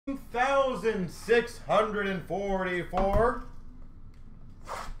1,644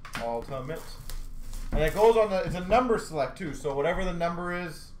 ultimate, and it goes on the. It's a number select too, so whatever the number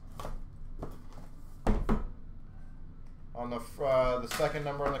is on the second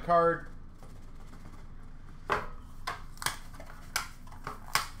number on the card.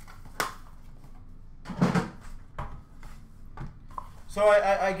 So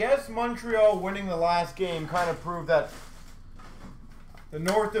I guess Montreal winning the last game kind of proved that the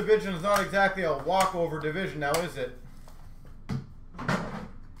North Division is not exactly a walkover division now, is it?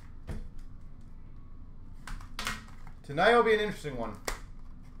 Tonight will be an interesting one.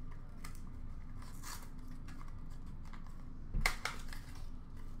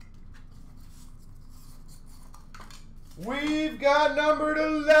 We've got numbered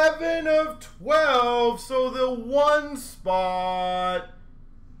 11 of 12, so the 1 spot,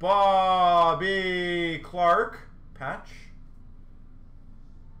 Bobby Clark, patch.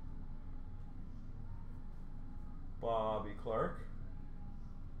 Bobby Clark.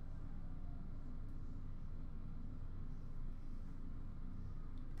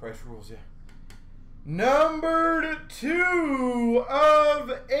 Price rules, yeah. Numbered 2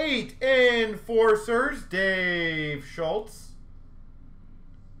 of 8 Enforcers, Dave Schultz.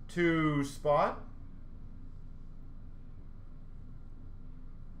 2 spot.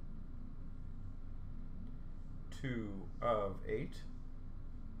 Two of 8.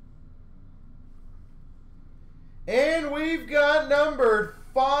 And we've got numbered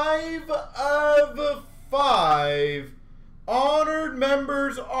 5 of 5. Honored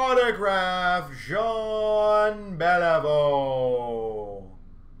members autograph, Jean Beliveau.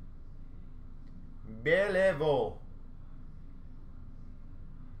 Beliveau.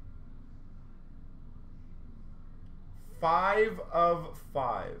 Five of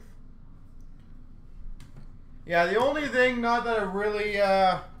 5. Yeah, the only thing, not that I really,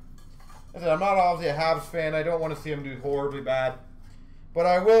 I'm not obviously a Habs fan. I don't want to see him do horribly bad. But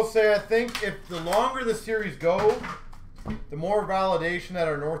I will say, I think if the longer the series go, the more validation that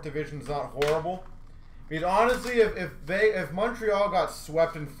our North Division is not horrible. Because honestly, if Montreal got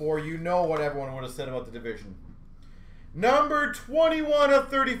swept in 4, you know what everyone would have said about the division. Number 21 of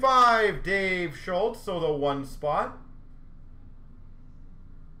 35, Dave Schultz. So the 1 spot.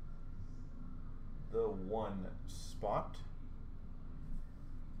 The 1 spot.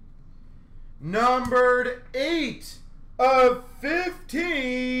 Numbered 8 of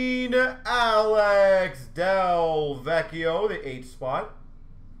 15, Alex Del Vecchio, the 8 spot.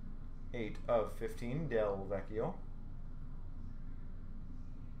 8 of 15, Del Vecchio.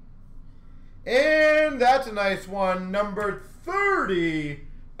 And that's a nice one. Number 30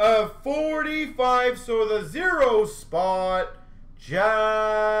 of 45, so the 0 spot,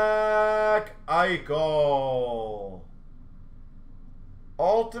 Jack Eichel.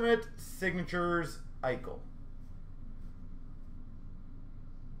 Ultimate Signatures Eichel.